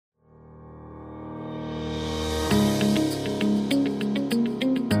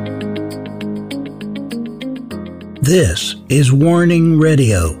This is Warning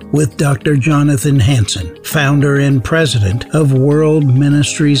Radio with Dr. Jonathan Hansen, founder and president of World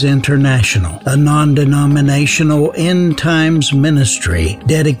Ministries International, a non-denominational end times ministry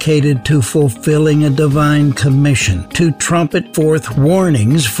dedicated to fulfilling a divine commission to trumpet forth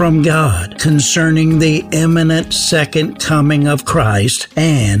warnings from God concerning the imminent second coming of Christ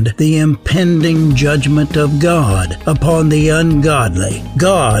and the impending judgment of God upon the ungodly.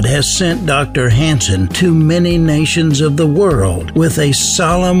 God has sent Dr. Hansen to many nations of the world with a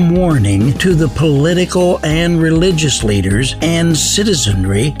solemn warning to the political and religious leaders and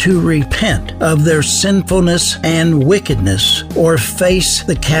citizenry to repent of their sinfulness and wickedness or face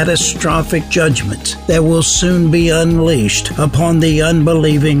the catastrophic judgments that will soon be unleashed upon the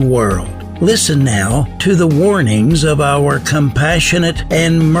unbelieving world. Listen now to the warnings of our compassionate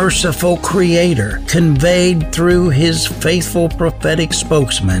and merciful Creator, conveyed through His faithful prophetic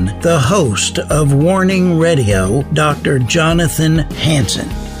spokesman, the host of Warning Radio, Dr. Jonathan Hansen.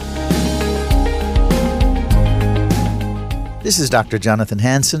 This is Dr. Jonathan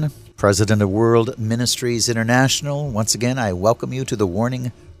Hansen, President of World Ministries International. Once again, I welcome you to the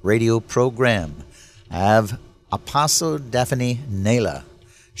Warning Radio program. I have Apostle Daphne Naylor.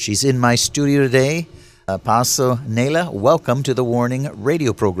 She's in my studio today. Apostle Naylor, welcome to the Warning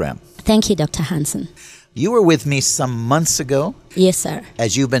Radio program. Thank you, Dr. Hansen. You were with me some months ago. Yes, sir.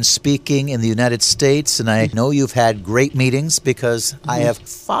 As you've been speaking in the United States, and I know you've had great meetings because I have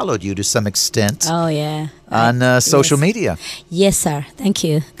followed you to some extent. Oh, yeah. On social media. Yes, sir. Thank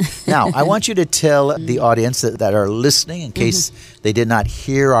you. Now, I want you to tell the audience that are listening, in case they did not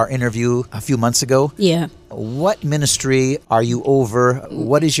hear our interview a few months ago. Yeah. What ministry are you over?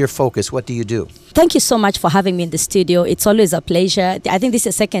 What is your focus? What do you do? Thank you so much for having me in the studio. It's always a pleasure. I think this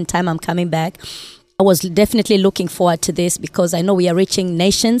is the second time I'm coming back. I was definitely looking forward to this because I know we are reaching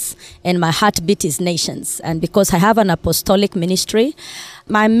nations and my heartbeat is nations. And because I have an apostolic ministry,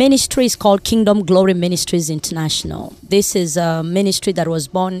 my ministry is called Kingdom Glory Ministries International. This is a ministry that was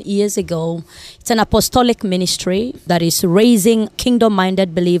born years ago. It's an apostolic ministry that is raising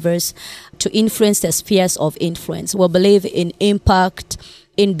kingdom-minded believers to influence the spheres of influence. We believe in impact,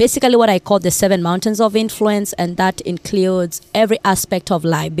 in basically what I call the 7 mountains of influence, and that includes every aspect of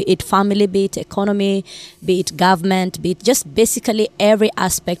life, be it family, be it economy, be it government, be it just basically every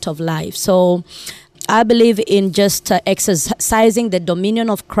aspect of life. So I believe in just exercising the dominion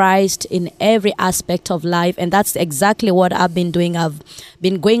of Christ in every aspect of life, and that's exactly what I've been doing. I've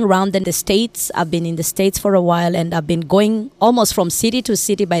been going around in the States. I've been in the States for a while, and I've been going almost from city to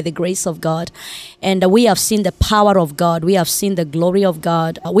city by the grace of God. And we have seen the power of God. We have seen the glory of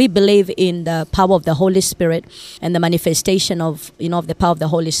God. We believe in the power of the Holy Spirit and the manifestation of the power of the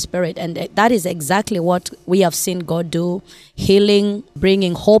Holy Spirit. And that is exactly what we have seen God do: healing,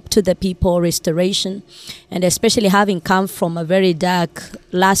 bringing hope to the people, restoration. And especially having come from a very dark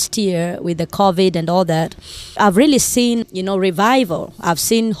last year with the COVID and all that, I've really seen, revival. I've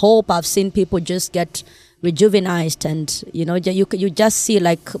seen hope. I've seen people just get rejuvenated, and you just see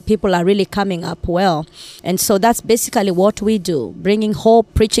like people are really coming up well. And so that's basically what we do: bringing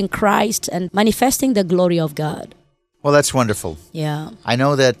hope, preaching Christ, and manifesting the glory of God. Well, that's wonderful. Yeah. I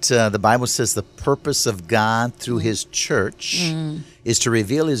know that the Bible says the purpose of God through His church is to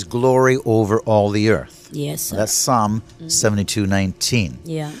reveal His glory over all the earth. Yes, sir. That's Psalm 72:19.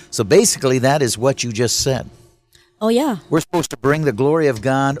 Yeah. So basically that is what you just said. Oh, yeah. We're supposed to bring the glory of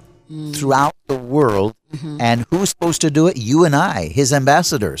God throughout the world. And who's supposed to do it? You and I, His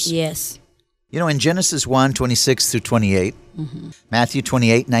ambassadors. Yes. In Genesis 1:26 through 28, Matthew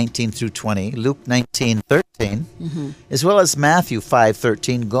 28:19 through 20, Luke 19:13, as well as Matthew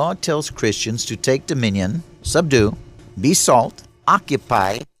 5:13, God tells Christians to take dominion, subdue, be salt,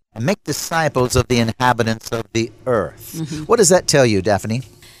 occupy, and make disciples of the inhabitants of the earth. What does that tell you, Daphne?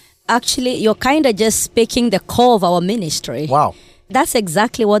 Actually, you're kind of just speaking the core of our ministry. Wow. That's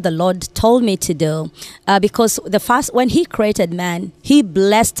exactly what the Lord told me to do. Because when He created man, He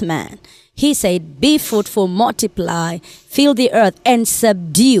blessed man. He said, be fruitful, multiply, fill the earth, and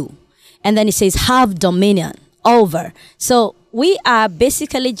subdue. And then He says, have dominion over. So we are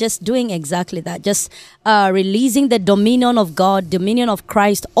basically just doing exactly that, just releasing the dominion of God, dominion of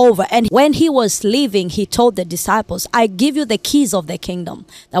Christ over. And when He was leaving, He told the disciples, I give you the keys of the kingdom,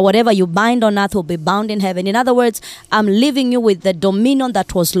 that whatever you bind on earth will be bound in heaven. In other words, I'm leaving you with the dominion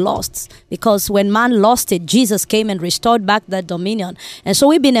that was lost, because when man lost it, Jesus came and restored back that dominion. And so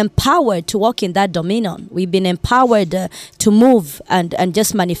we've been empowered to walk in that dominion. We've been empowered to move and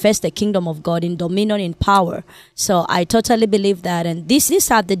just manifest the kingdom of God in dominion, in power. So I totally believe that. And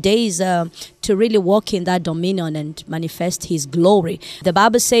these are the days to really walk in that dominion and manifest His glory. The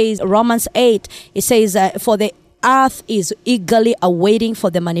Bible says, Romans 8, it says, for the earth is eagerly awaiting for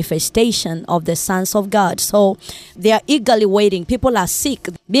the manifestation of the sons of God. So they are eagerly waiting. People are sick,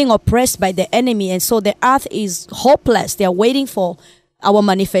 being oppressed by the enemy, and so the earth is hopeless. They are waiting for our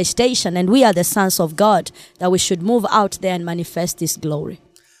manifestation, and we are the sons of God, that we should move out there and manifest this glory.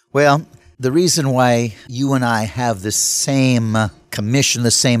 Well, the reason why you and I have the same commission,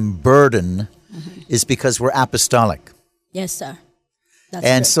 the same burden, is because we're apostolic. Yes, sir. That's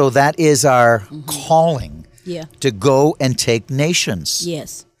And true. so that is our calling, Yeah. to go and take nations.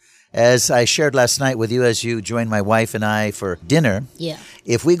 Yes. As I shared last night with you, as you joined my wife and I for dinner, Yeah.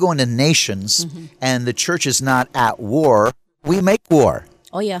 if we go into nations and the church is not at war, we make war.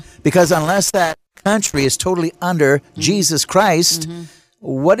 Oh, yeah. Because unless that country is totally under Jesus Christ,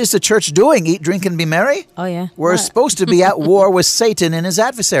 what is the church doing? Eat, drink, and be merry? Oh, yeah. We're Right. supposed to be at war with Satan and his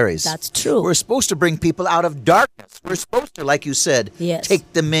adversaries. That's true. We're supposed to bring people out of darkness. We're supposed to, like you said, Yes.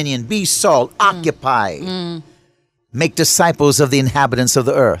 take dominion, be salt, occupy, make disciples of the inhabitants of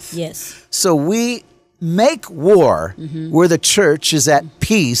the earth. Yes. So we make war where the church is at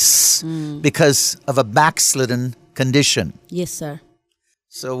peace because of a backslidden condition. Yes, sir.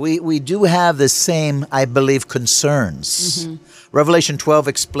 So we do have the same, I believe, concerns. Revelation 12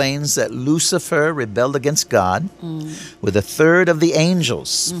 explains that Lucifer rebelled against God with a third of the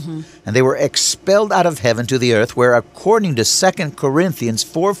angels, and they were expelled out of heaven to the earth, where according to 2 Corinthians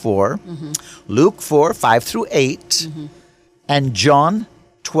 4:4, Luke 4:5 through 8, and John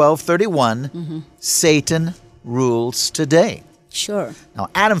 12:31, Satan rules today. Sure. Now,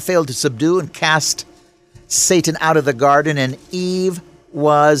 Adam failed to subdue and cast Satan out of the garden, and Eve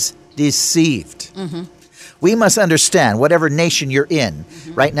was deceived. We must understand, whatever nation you're in,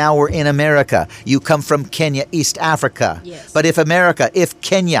 right now we're in America. You come from Kenya, East Africa. Yes. But if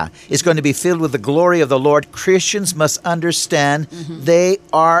Kenya is going to be filled with the glory of the Lord, Christians must understand they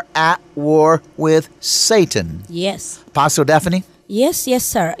are at war with Satan. Yes. Apostle Daphne? Yes, yes,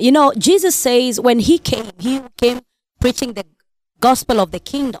 sir. You know, Jesus says when he came preaching the gospel of the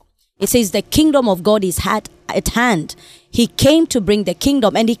kingdom. It says the kingdom of God is at hand. He came to bring the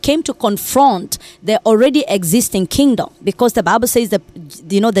kingdom, and he came to confront the already existing kingdom, because the Bible says that,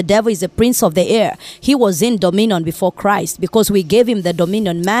 you know, the devil is the prince of the air. He was in dominion before Christ because we gave him the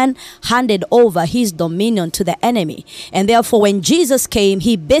dominion. Man handed over his dominion to the enemy. And therefore, when Jesus came,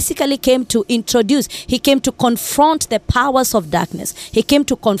 he basically came to introduce, he came to confront the powers of darkness. He came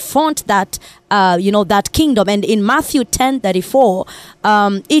to confront that that kingdom. And in Matthew 10:34,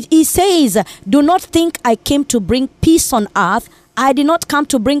 it says, "Do not think I came to bring peace on earth. I did not come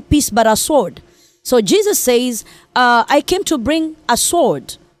to bring peace but a sword." So Jesus says, I came to bring a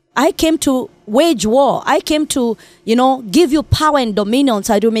sword. I came to wage war. I came to, give you power and dominion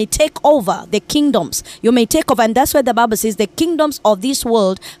so you may take over the kingdoms. You may take over. And that's why the Bible says the kingdoms of this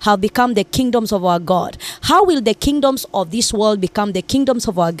world have become the kingdoms of our God. How will the kingdoms of this world become the kingdoms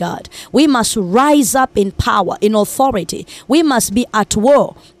of our God? We must rise up in power, in authority. We must be at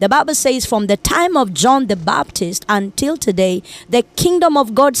war. The Bible says from the time of John the Baptist until today, the kingdom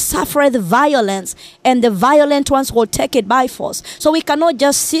of God suffereth violence, and the violent ones will take it by force. So we cannot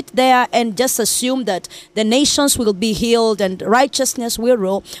just sit there and just assume that the nations will be healed and righteousness will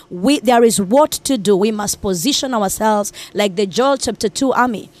rule. There is what to do. We must position ourselves like the Joel chapter 2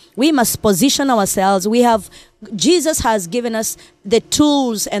 army. We must position ourselves. Jesus has given us the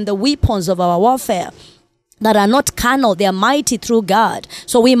tools and the weapons of our warfare that are not carnal, they are mighty through God.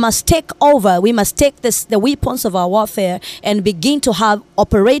 So we must take over. We must take the weapons of our warfare and begin to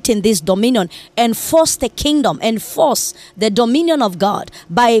operate in this dominion, enforce the kingdom, enforce the dominion of God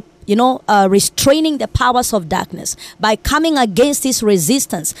by restraining the powers of darkness, by coming against this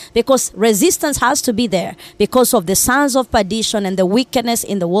resistance, because resistance has to be there because of the sons of perdition and the wickedness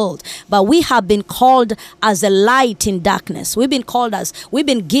in the world. But we have been called as a light in darkness. We've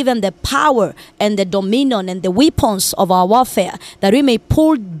been given the power and the dominion and the weapons of our warfare, that we may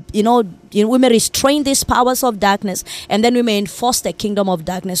we may restrain these powers of darkness, and then we may enforce the kingdom of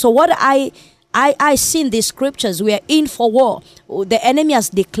darkness. So what I see in these scriptures, we are in for war. The enemy has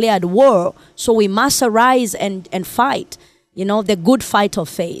declared war, so we must arise and fight, the good fight of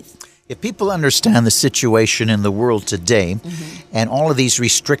faith. If people understand the situation in the world today, and all of these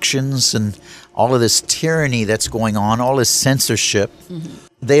restrictions and all of this tyranny that's going on, all this censorship,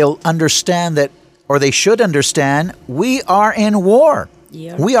 they'll understand that, or they should understand, we are in war.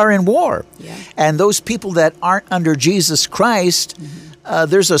 Yeah. We are in war. Yeah. And those people that aren't under Jesus Christ,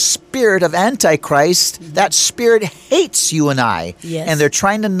 there's a spirit of Antichrist. That spirit hates you and I. Yes. And they're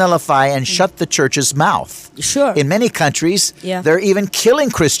trying to nullify and shut the church's mouth. Sure. In many countries, Yeah. they're even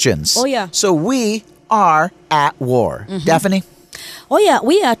killing Christians. Oh, yeah. So we are at war. Daphne? Oh yeah,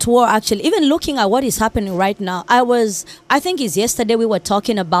 we are at war actually. Even looking at what is happening right now, I think it's yesterday we were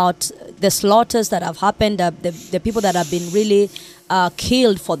talking about the slaughters that have happened, the people that have been really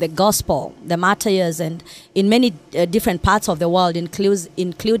killed for the gospel, the martyrs, and in many different parts of the world,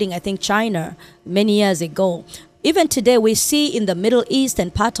 including I think China many years ago. Even today, we see in the Middle East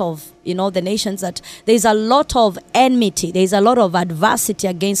and part of the nations that there's a lot of enmity, there's a lot of adversity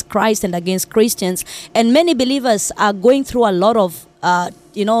against Christ and against Christians, and many believers are going through a lot of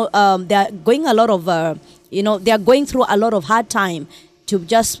they are going through a lot of hard time to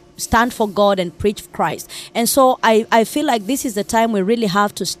just stand for God and preach Christ. And so I feel like this is the time we really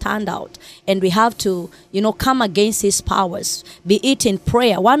have to stand out and we have to, come against his powers, be it in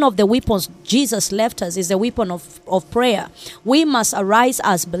prayer. One of the weapons Jesus left us is the weapon of prayer. We must arise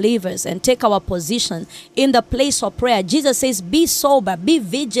as believers and take our position in the place of prayer. Jesus says, be sober, be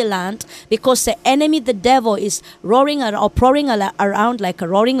vigilant, because the enemy, the devil, is roaring around like a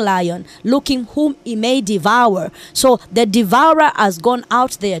roaring lion, looking whom he may devour. So the devourer has gone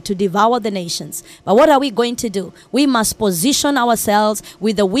out there to devour the nations. But what are we going to do? We must position ourselves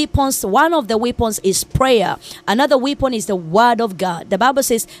with the weapons. One of the weapons is prayer. Another weapon is the word of God. The Bible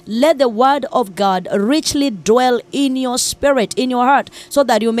says, let the word of God richly dwell in your spirit, in your heart, so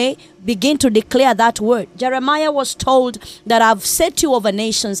that you may begin to declare that word. Jeremiah was told that I've set you over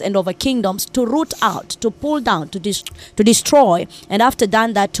nations and over kingdoms to root out, to pull down, to destroy, and after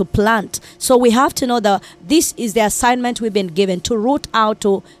done that, to plant. So we have to know that this is the assignment we've been given, to root out,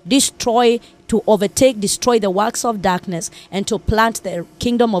 to destroy, to overtake, destroy the works of darkness, and to plant the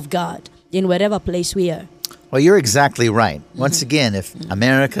kingdom of God in wherever place we are. Well, you're exactly right. Once again, if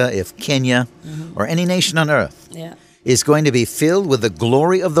America, if Kenya, or any nation on earth is going to be filled with the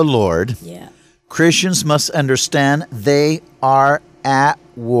glory of the Lord, Christians must understand they are at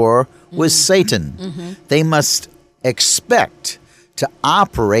war with Satan. They must expect to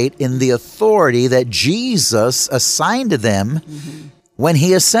operate in the authority that Jesus assigned to them when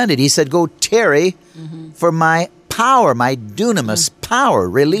he ascended. He said, go tarry for my power, my dunamis power,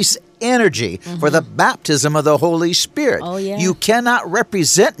 release energy for the baptism of the Holy Spirit. Oh, yeah. You cannot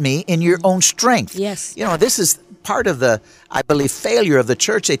represent me in your own strength. Yes. This is part of the, I believe, failure of the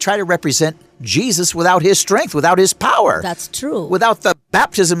church. They try to represent Jesus without his strength, without his power. That's true. Without the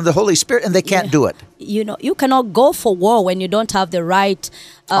baptism of the Holy Spirit, and they can't do it. You cannot go for war when you don't have the right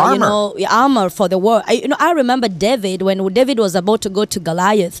armor for the war. I remember David, when David was about to go to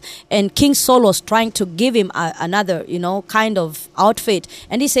Goliath, and King Saul was trying to give him another, kind of outfit.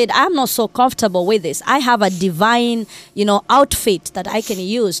 And he said, I'm not so comfortable with this. I have a divine, outfit that I can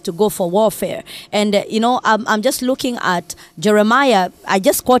use to go for warfare. And, I'm just looking at Jeremiah. I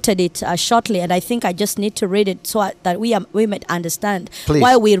just quoted it shortly, and I think I just need to read it so that we might understand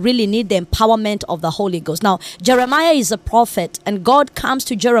why we really need the empowerment of the Holy Ghost. Now, Jeremiah is a prophet, and God comes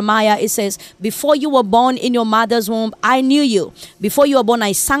to Jeremiah. It says, before you were born in your mother's womb, I knew you. Before you were born,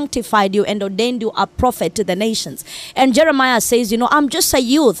 I sanctified you and ordained you a prophet to the nations. And Jeremiah says, I'm just a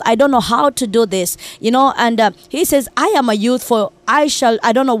youth. I don't know how to do this, and he says, I am a youth, for I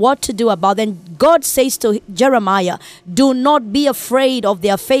don't know what to do about them. God says to Jeremiah, do not be afraid of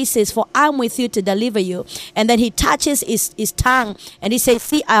their faces, for I'm with you to deliver you. And then he touches his tongue and he says,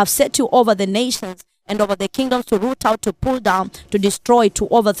 see, I have set you over the nations and over the kingdoms, to root out, to pull down, to destroy, to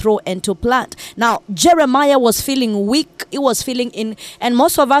overthrow, and to plant. Now, Jeremiah was feeling weak. He was feeling and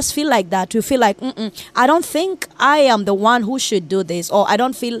most of us feel like that. We feel like, I don't think I am the one who should do this, or I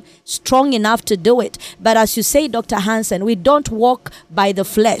don't feel strong enough to do it. But as you say, Dr. Hansen, we don't walk by the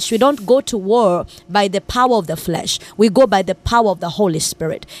flesh. We don't go to war by the power of the flesh. We go by the power of the Holy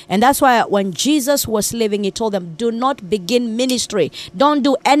Spirit. And that's why when Jesus was living, he told them, do not begin ministry. Don't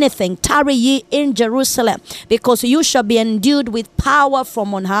do anything. Tarry ye in Jerusalem, because you shall be endued with power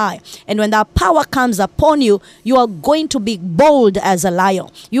from on high. And when that power comes upon you, you are going to be bold as a lion.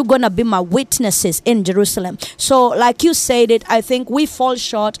 You're going to be my witnesses in Jerusalem. So like you said it, I think we fall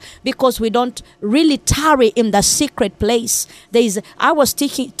short because we don't really tarry in the secret place. I was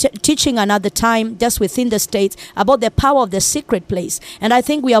teaching another time just within the States about the power of the secret place. And I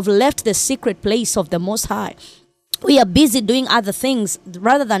think we have left the secret place of the Most High. We are busy doing other things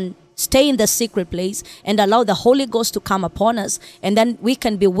rather than stay in the secret place and allow the Holy Ghost to come upon us. And then we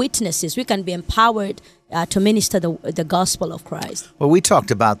can be witnesses. We can be empowered to minister the gospel of Christ. Well, we talked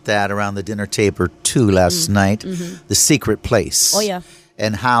about that around the dinner table too last night, the secret place. Oh, yeah.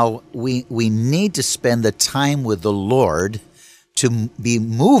 And how we need to spend the time with the Lord to be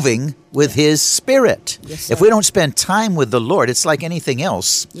moving with His Spirit. Yes, sir. If we don't spend time with the Lord, it's like anything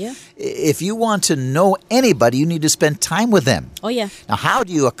else. Yeah. If you want to know anybody, you need to spend time with them. Oh, yeah. Now, how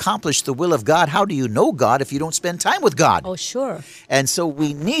do you accomplish the will of God? How do you know God if you don't spend time with God? Oh, sure. And so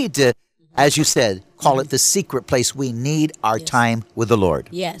we need to, as you said, call it the secret place. We need our time with the Lord.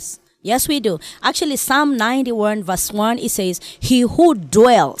 Yes. Yes, we do. Actually, Psalm 91 verse 1, it says, he who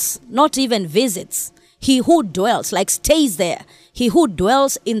dwells, not even visits, he who dwells, like stays there, he who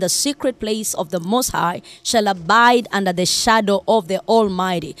dwells in the secret place of the Most High shall abide under the shadow of the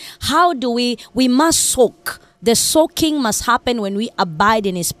Almighty. How do we must soak. The soaking must happen when we abide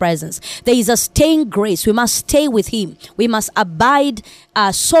in His presence. There is a staying grace. We must stay with Him. We must abide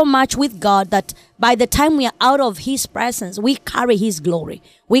so much with God that by the time we are out of His presence, we carry His glory.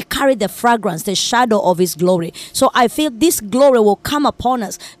 We carry the fragrance, the shadow of His glory. So I feel this glory will come upon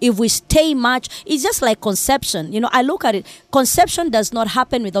us if we stay much. It's just like conception. I look at it. Conception does not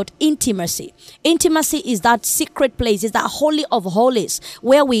happen without intimacy. Intimacy is that secret place, is that holy of holies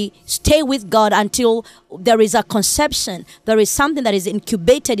where we stay with God until there is a conception. There is something that is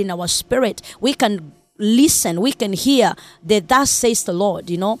incubated in our spirit. We can listen, we can hear that thus says the Lord.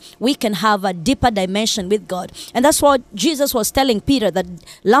 We can have a deeper dimension with God. And that's what Jesus was telling Peter, that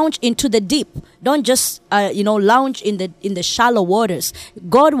launch into the deep. Don't just lounge in the shallow waters.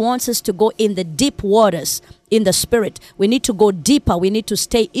 God wants us to go in the deep waters in the Spirit. We need to go deeper. We need to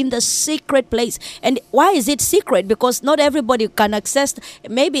stay in the secret place. And why is it secret? Because not everybody can access,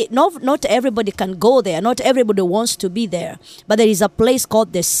 maybe not everybody can go there. Not everybody wants to be there. But there is a place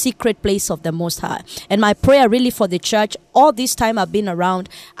called the secret place of the Most High. And my prayer really for the church, all this time I've been around,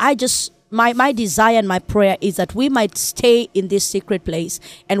 my desire and my prayer is that we might stay in this secret place.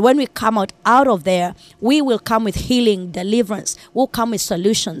 And when we come out of there, we will come with healing, deliverance. We'll come with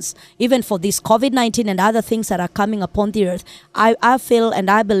solutions. Even for this COVID-19 and other things that are coming upon the earth, I feel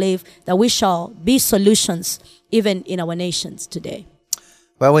and I believe that we shall be solutions even in our nations today.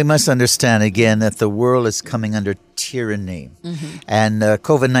 Well, we must understand again that the world is coming under tyranny. Mm-hmm. And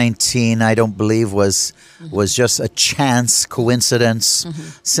COVID-19, I don't believe, was just a chance, coincidence. Mm-hmm.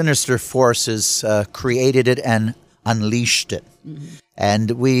 Sinister forces created it and unleashed it. Mm-hmm. And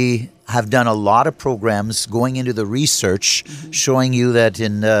we have done a lot of programs going into the research, showing you that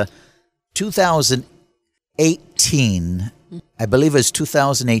in 2018, I believe it was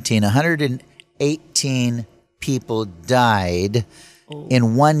 2018, 118 people died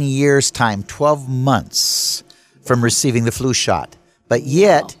in 1 year's time, 12 months from receiving the flu shot. But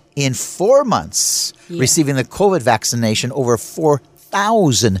yet, in 4 months, receiving the COVID vaccination, over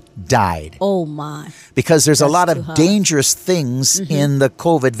 4,000 died. Oh, my. Because there's a lot of dangerous things in the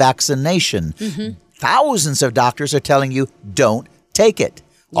COVID vaccination. Mm-hmm. Thousands of doctors are telling you, don't take it.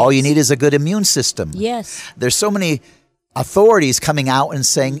 Yes. All you need is a good immune system. Yes. There's so many authorities coming out and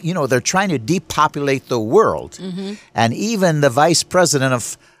saying, they're trying to depopulate the world. Mm-hmm. And even the vice president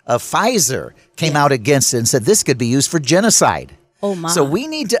of Pfizer came out against it and said this could be used for genocide. Oh, my. So we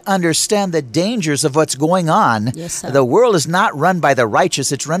need to understand the dangers of what's going on. Yes, sir. The world is not run by the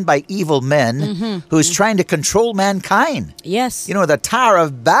righteous. It's run by evil men who's trying to control mankind. Yes. The Tower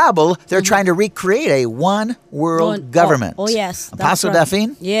of Babel, they're trying to recreate a one-world government. Oh, yes. Apostle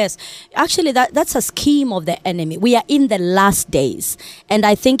Daphne? Yes. Actually, that's a scheme of the enemy. We are in the last days. And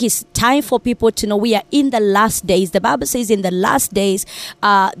I think it's time for people to know we are in the last days. The Bible says in the last days,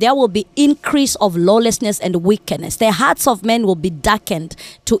 there will be increase of lawlessness and wickedness. The hearts of men will be darkened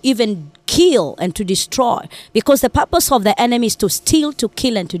to even kill and to destroy, because the purpose of the enemy is to steal, to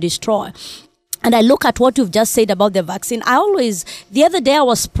kill, and to destroy. And I look at what you've just said about the vaccine. The other day I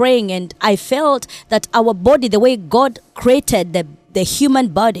was praying and I felt that our body, the way God created the human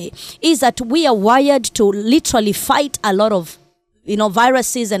body, is that we are wired to literally fight a lot of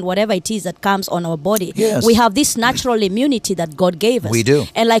viruses and whatever it is that comes on our body. Yes. We have this natural immunity that God gave us. We do.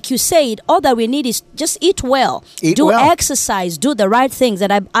 And like you said, all that we need is just eat well, exercise, do the right things.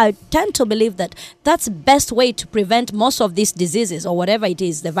 And I tend to believe that that's the best way to prevent most of these diseases or whatever it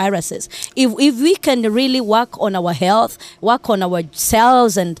is, the viruses. If we can really work on our health, work on our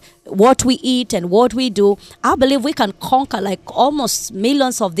cells and what we eat and what we do, I believe we can conquer like almost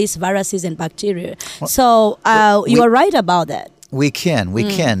millions of these viruses and bacteria. So you are right about that. We can, with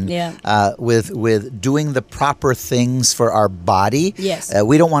doing the proper things for our body. Yes.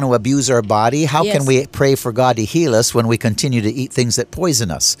 We don't want to abuse our body. How can we pray for God to heal us when we continue to eat things that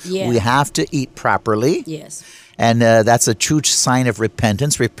poison us? Yeah. We have to eat properly. Yes. And that's a true sign of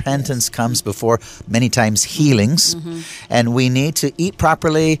repentance. Repentance comes before many times healings. And we need to eat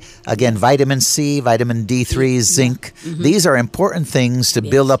properly. Again, vitamin C, vitamin D3, zinc. These are important things to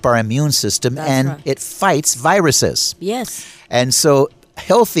build up our immune system. And it fights viruses. Yes. And so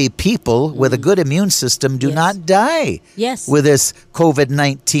healthy people with a good immune system do not die with this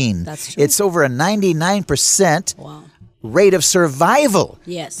COVID-19. That's true. It's over a 99% rate of survival.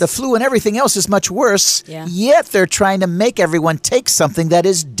 Yes. The flu and everything else is much worse, Yeah. yet they're trying to make everyone take something that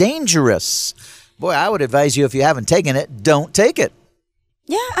is dangerous. Boy, I would advise you, if you haven't taken it, don't take it.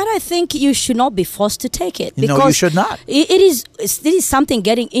 Yeah, and I think you should not be forced to take it. No, you should not. It is something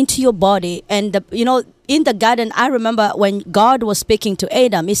getting into your body. And, in the garden, I remember when God was speaking to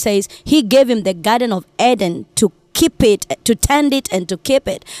Adam, he says he gave him the Garden of Eden to keep it, to tend it, and to keep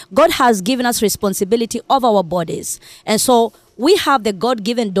it. God has given us responsibility of our bodies. And so we have the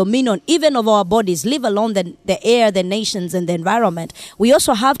God-given dominion even of our bodies, leave alone the air, the nations, and the environment. We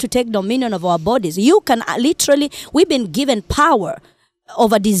also have to take dominion of our bodies. You can we've been given power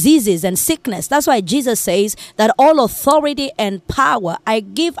over diseases and sickness. That's why Jesus says that all authority and power I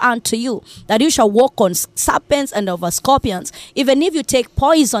give unto you, that you shall walk on serpents and over scorpions. Even if you take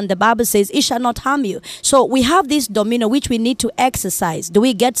poison, the Bible says it shall not harm you. So we have this dominion which we need to exercise. Do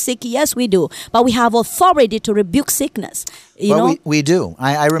we get sick? Yes, we do. But we have authority to rebuke sickness. We do.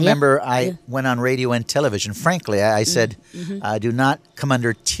 I remember I went on radio and television. Frankly, I said, do not come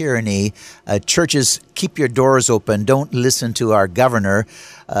under tyranny. Churches, keep your doors open. Don't listen to our governor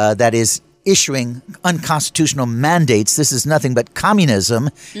that is issuing unconstitutional mandates. This is nothing but communism.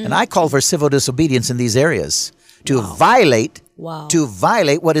 And I call for civil disobedience in these areas to violate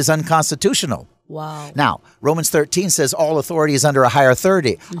what is unconstitutional. Wow. Now, Romans 13 says all authority is under a higher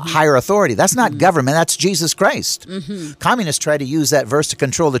authority. Higher authority. That's not government. That's Jesus Christ. Communists try to use that verse to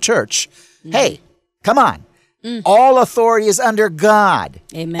control the church. Hey, come on. All authority is under God.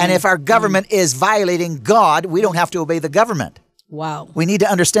 Amen. And if our government is violating God, we don't have to obey the government. Wow. We need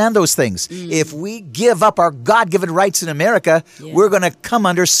to understand those things. If we give up our God-given rights in America, we're going to come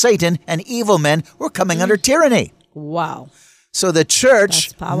under Satan and evil men. We're coming under tyranny. Wow. So the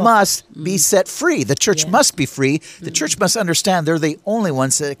church must be set free. The church must be free. The church must understand they're the only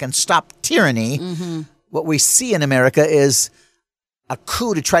ones that can stop tyranny. What we see in America is a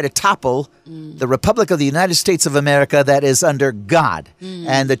coup to try to topple the Republic of the United States of America that is under God.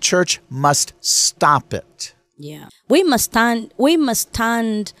 And the church must stop it. Yeah. We must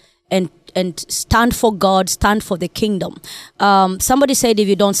stand and stand for God, stand for the kingdom. Somebody said if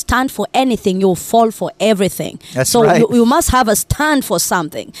you don't stand for anything, you'll fall for everything. That's so right. you must have a stand for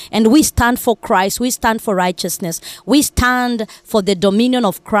something. And we stand for Christ. We stand for righteousness. We stand for the dominion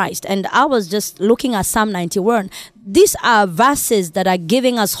of Christ. And I was just looking at Psalm 91. These are verses that are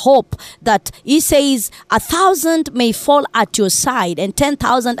giving us hope that he says 1,000 may fall at your side and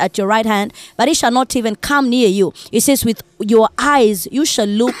 10,000 at your right hand, but it shall not even come near you. He says with your eyes you shall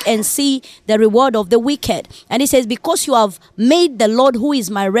look and see the reward of the wicked. And he says because you have made the Lord who is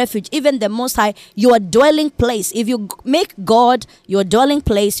my refuge, even the Most High, your dwelling place. If you make God your dwelling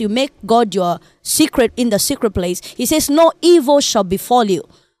place, you make God your secret in the secret place. He says no evil shall befall you,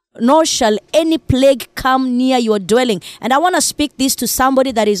 nor shall any plague come near your dwelling. And I want to speak this to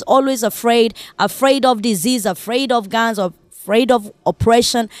somebody that is always afraid of disease, afraid of guns, afraid of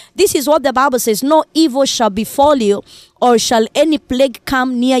oppression. This is what the Bible says. No evil shall befall you, or shall any plague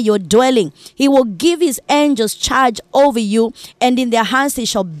come near your dwelling. He will give his angels charge over you, and in their hands they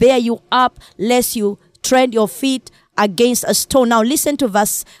shall bear you up, lest you tread your feet against a stone. Now listen to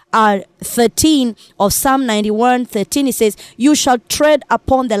verse 13 of Psalm 91:13. It says, you shall tread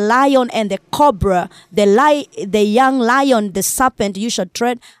upon the lion and the cobra, the young lion, the serpent, you shall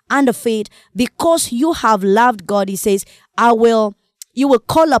tread under feet. Because you have loved God, he says, you will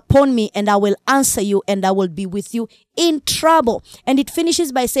call upon me and I will answer you and I will be with you in trouble. And it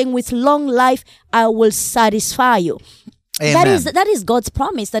finishes by saying, with long life I will satisfy you. Amen. That is God's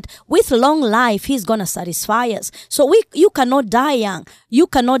promise, that with long life he's going to satisfy us. So you cannot die young. You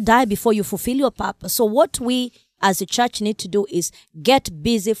cannot die before you fulfill your purpose. So what we as a church need to do is get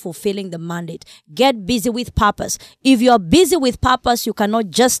busy fulfilling the mandate. Get busy with purpose. If you are busy with purpose, you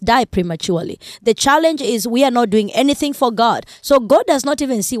cannot just die prematurely. The challenge is we are not doing anything for God. So God does not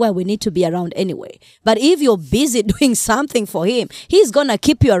even see why we need to be around anyway. But if you're busy doing something for him, he's going to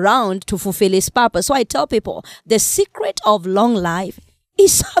keep you around to fulfill his purpose. So I tell people, the secret of long life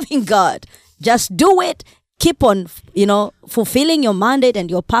is serving God. Just do it. Keep on, fulfilling your mandate and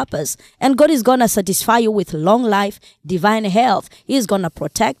your purpose. And God is going to satisfy you with long life, divine health. He is going to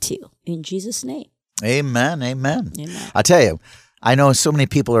protect you in Jesus' name. Amen. Amen. I tell you, I know so many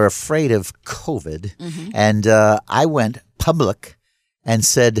people are afraid of COVID, and I went public and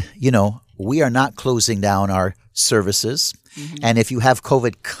said, we are not closing down our services. And if you have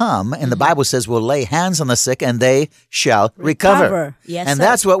COVID, come. And the Bible says we'll lay hands on the sick and they shall recover. Yes, and sir.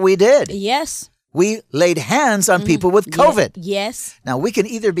 that's what we did. Yes. We laid hands on people with COVID. Yes. Now, we can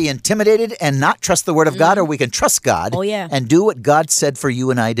either be intimidated and not trust the word of God, or we can trust God and do what God said for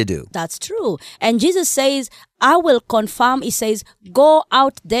you and I to do. That's true. And Jesus says, I will confirm. He says, go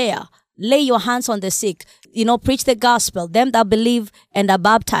out there, lay your hands on the sick, preach the gospel, them that believe and are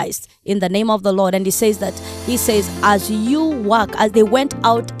baptized in the name of the Lord. And he says, as you work, as they went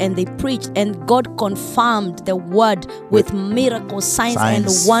out and they preached, and God confirmed the word with miracles, signs and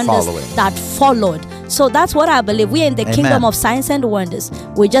wonders that followed. So that's what I believe. We are in the kingdom of signs and wonders.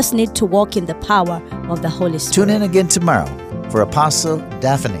 We just need to walk in the power of the Holy Spirit. Tune in again tomorrow for Apostle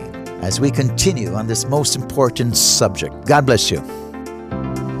Daphne as we continue on this most important subject. God bless you.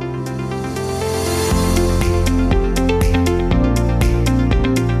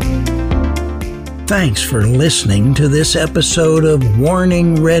 Thanks for listening to this episode of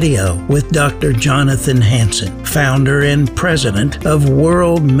Warning Radio with Dr. Jonathan Hansen, founder and president of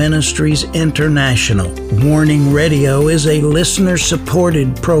World Ministries International. Warning Radio is a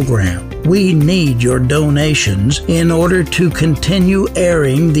listener-supported program. We need your donations in order to continue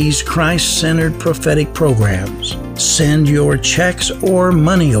airing these Christ-centered prophetic programs. Send your checks or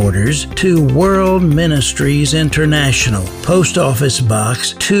money orders to World Ministries International, Post Office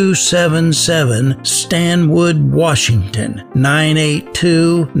Box 277, Stanwood, Washington,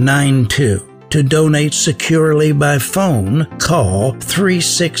 98292. To donate securely by phone, call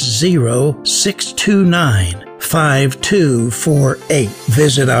 360-629-5248.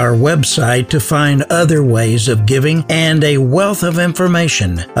 Visit our website to find other ways of giving and a wealth of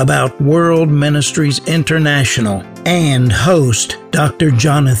information about World Ministries International and host Dr.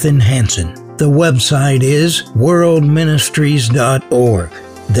 Jonathan Hansen. The website is worldministries.org.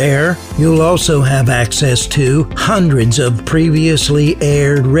 There, you'll also have access to hundreds of previously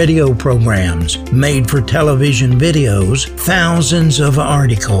aired radio programs, made for television videos, thousands of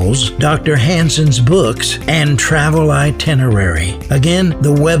articles, Dr. Hansen's books, and travel itinerary. Again,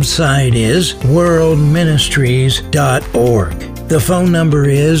 the website is worldministries.org. The phone number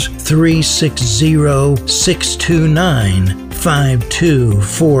is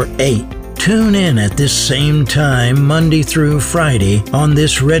 360-629-5248. Tune in at this same time, Monday through Friday, on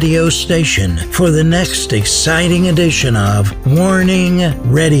this radio station for the next exciting edition of Warning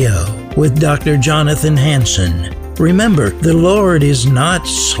Radio with Dr. Jonathan Hansen. Remember, the Lord is not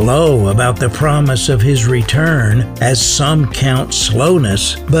slow about the promise of His return, as some count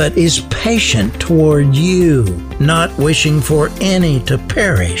slowness, but is patient toward you, not wishing for any to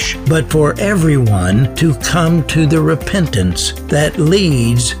perish, but for everyone to come to the repentance that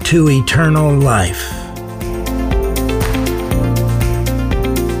leads to eternal life.